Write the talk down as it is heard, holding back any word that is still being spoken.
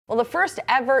Well, the first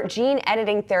ever gene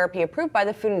editing therapy approved by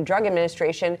the Food and Drug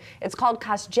Administration, it's called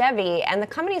Casgevy, and the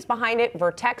companies behind it,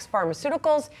 Vertex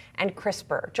Pharmaceuticals and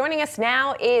CRISPR. Joining us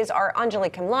now is our Anjali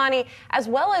Kewalramani, as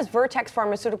well as Vertex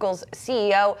Pharmaceuticals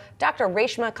CEO, Dr.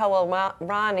 Reshma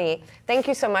Kewalramani. Thank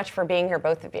you so much for being here,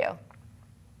 both of you.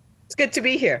 It's good to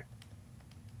be here.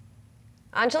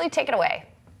 Anjali, take it away.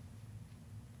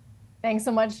 Thanks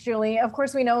so much, Julie. Of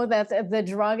course, we know that the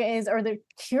drug is, or the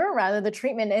cure rather, the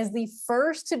treatment is the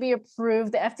first to be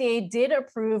approved. The FDA did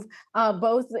approve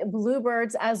both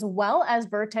Bluebird's as well as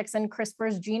Vertex and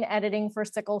CRISPR's gene editing for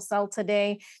sickle cell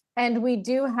today. And we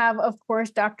do have, of course,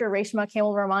 Dr. Reshma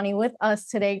Kewalramani with us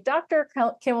today. Dr.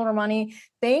 Kewalramani,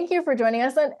 thank you for joining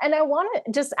us. And I want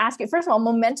to just ask you, first of all,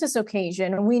 momentous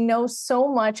occasion. We know so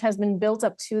much has been built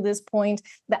up to this point.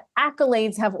 The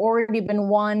accolades have already been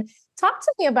won. Talk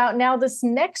to me about now this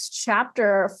next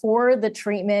chapter for the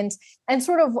treatment and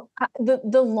sort of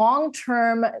the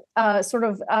long-term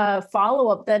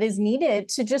follow-up that is needed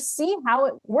to just see how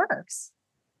it works.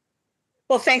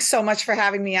 Well, thanks so much for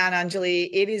having me on, Anjali.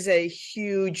 It is a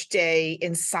huge day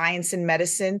in science and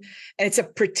medicine, and it's a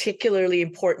particularly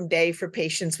important day for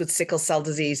patients with sickle cell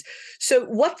disease. So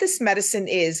what this medicine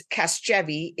is,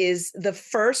 Casgevy, is the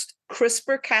first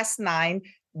CRISPR-Cas9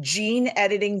 gene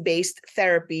editing based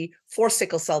therapy for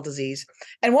sickle cell disease.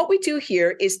 And what we do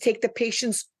here is take the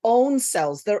patient's own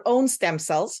cells, their own stem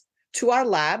cells, to our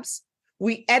labs.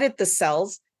 We edit the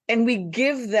cells and we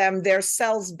give them their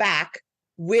cells back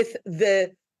with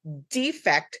the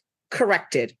defect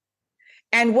corrected.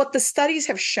 And what the studies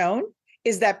have shown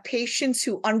is that patients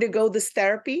who undergo this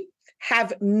therapy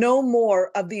have no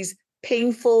more of these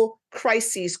painful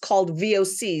crises called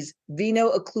VOCs,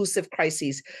 veno-occlusive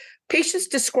crises. Patients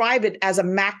describe it as a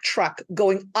Mack truck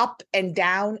going up and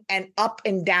down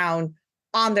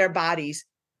on their bodies.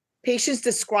 Patients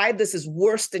describe this as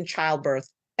worse than childbirth.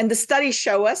 And the studies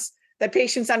show us that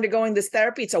patients undergoing this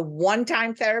therapy, it's a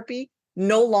one-time therapy,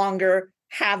 no longer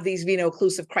have these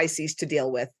veno-occlusive crises to deal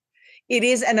with. It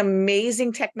is an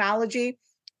amazing technology.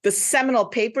 The seminal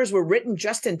papers were written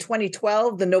just in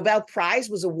 2012. The Nobel Prize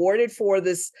was awarded for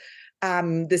this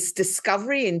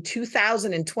discovery in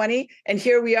 2020. And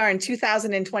here we are in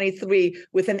 2023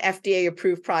 with an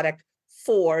FDA-approved product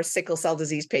for sickle cell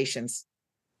disease patients.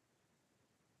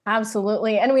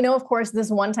 Absolutely. And we know, of course, this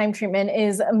one-time treatment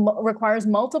requires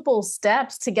multiple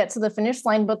steps to get to the finish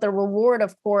line, but the reward,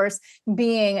 of course,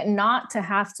 being not to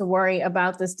have to worry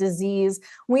about this disease.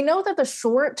 We know that the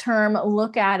short-term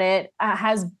look at it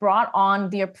has brought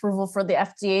on the approval for the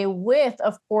FDA with,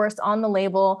 of course, on the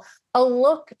label, a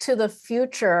look to the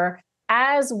future.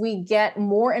 As we get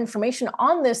more information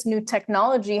on this new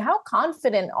technology, how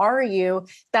confident are you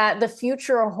that the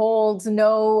future holds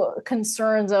no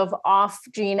concerns of off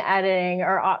gene editing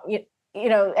or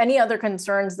any other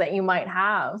concerns that you might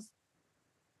have?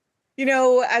 You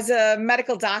know, as a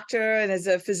medical doctor and as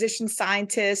a physician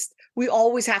scientist, we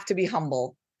always have to be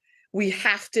humble. We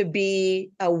have to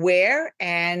be aware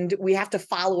and we have to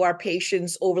follow our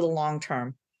patients over the long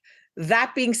term.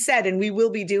 That being said, and we will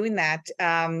be doing that,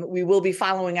 we will be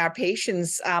following our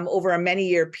patients over a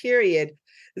many-year period.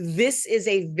 This is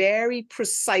a very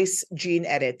precise gene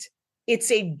edit.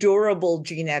 It's a durable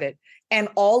gene edit. And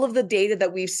all of the data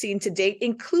that we've seen to date,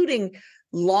 including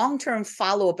long-term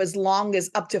follow-up as long as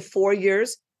up to 4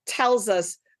 years, tells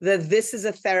us that this is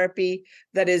a therapy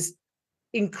that is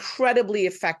incredibly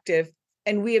effective.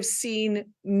 And we have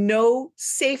seen no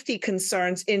safety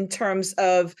concerns in terms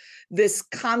of this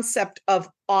concept of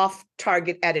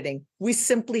off-target editing. We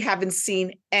simply haven't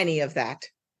seen any of that.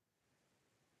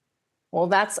 Well,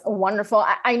 that's wonderful.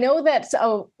 I know that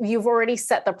you've already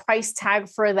set the price tag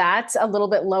for that a little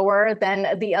bit lower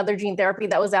than the other gene therapy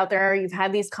that was out there. You've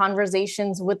had these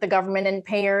conversations with the government and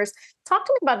payers. Talk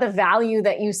to me about the value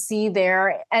that you see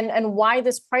there and why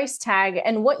this price tag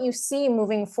and what you see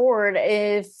moving forward,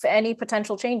 if any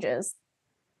potential changes.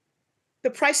 The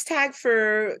price tag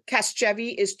for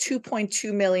Casgevy is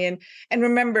 $2.2 million. And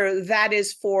remember, that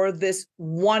is for this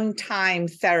one-time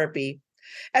therapy.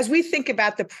 As we think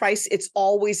about the price, it's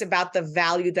always about the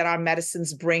value that our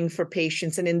medicines bring for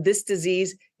patients. And in this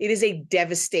disease, it is a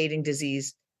devastating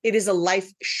disease. It is a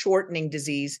life-shortening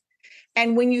disease.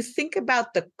 And when you think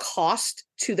about the cost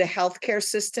to the healthcare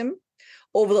system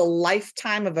over the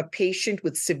lifetime of a patient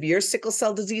with severe sickle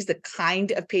cell disease, the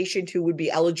kind of patient who would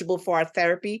be eligible for our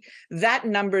therapy, that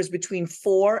number is between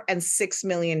 $4 and $6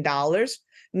 million,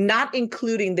 not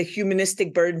including the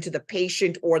humanistic burden to the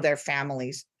patient or their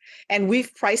families. And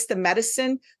we've priced the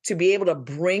medicine to be able to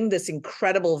bring this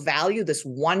incredible value, this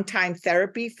one-time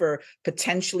therapy for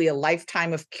potentially a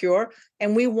lifetime of cure.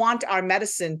 And we want our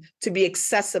medicine to be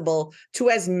accessible to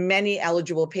as many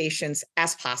eligible patients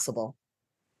as possible.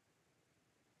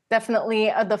 Definitely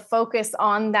the focus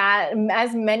on that,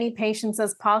 as many patients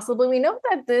as possible. We know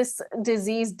that this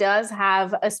disease does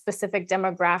have a specific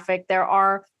demographic. There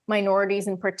are minorities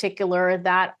in particular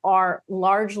that are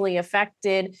largely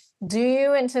affected. Do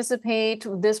you anticipate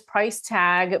this price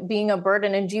tag being a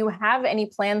burden? And do you have any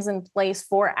plans in place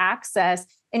for access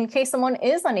in case someone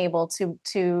is unable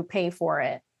to pay for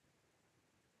it?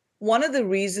 One of the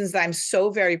reasons that I'm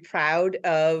so very proud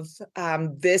of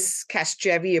this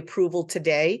Casgevy approval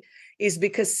today is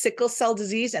because sickle cell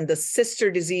disease and the sister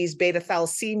disease beta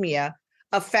thalassemia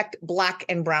affect Black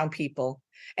and brown people.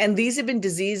 And these have been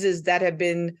diseases that have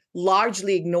been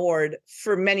largely ignored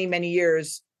for many, many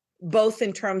years, both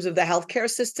in terms of the healthcare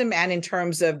system and in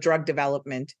terms of drug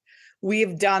development. We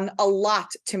have done a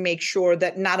lot to make sure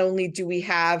that not only do we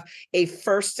have a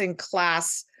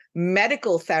first-in-class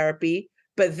medical therapy,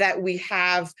 but that we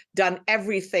have done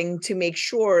everything to make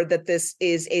sure that this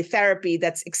is a therapy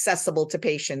that's accessible to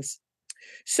patients.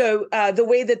 So the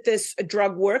way that this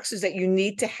drug works is that you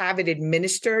need to have it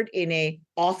administered in a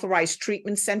authorized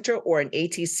treatment center or an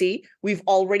ATC. We've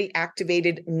already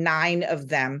activated 9 of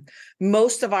them.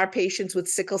 Most of our patients with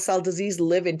sickle cell disease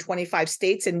live in 25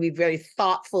 states, and we've very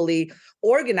thoughtfully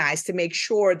organized to make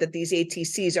sure that these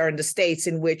ATCs are in the states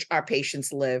in which our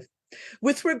patients live.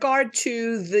 With regard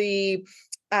to the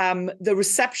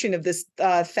reception of this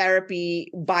therapy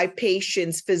by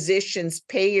patients, physicians,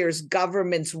 payers,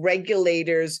 governments,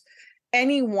 regulators,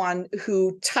 anyone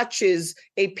who touches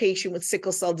a patient with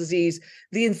sickle cell disease,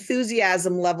 the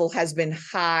enthusiasm level has been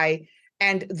high,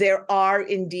 and there are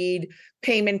indeed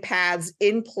payment paths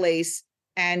in place,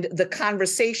 and the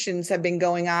conversations have been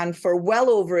going on for well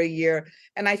over a year.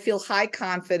 And I feel high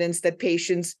confidence that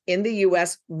patients in the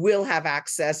US will have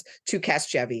access to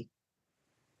Casgevy.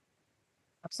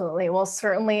 Absolutely. Well,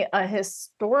 certainly a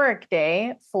historic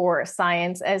day for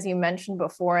science, as you mentioned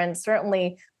before, and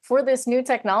certainly for this new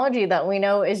technology that we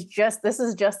know is this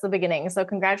is just the beginning. So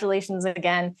congratulations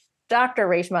again, Dr.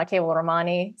 Reshma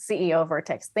Kewalramani, CEO of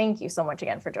Vertex. Thank you so much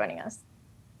again for joining us.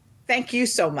 Thank you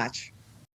so much.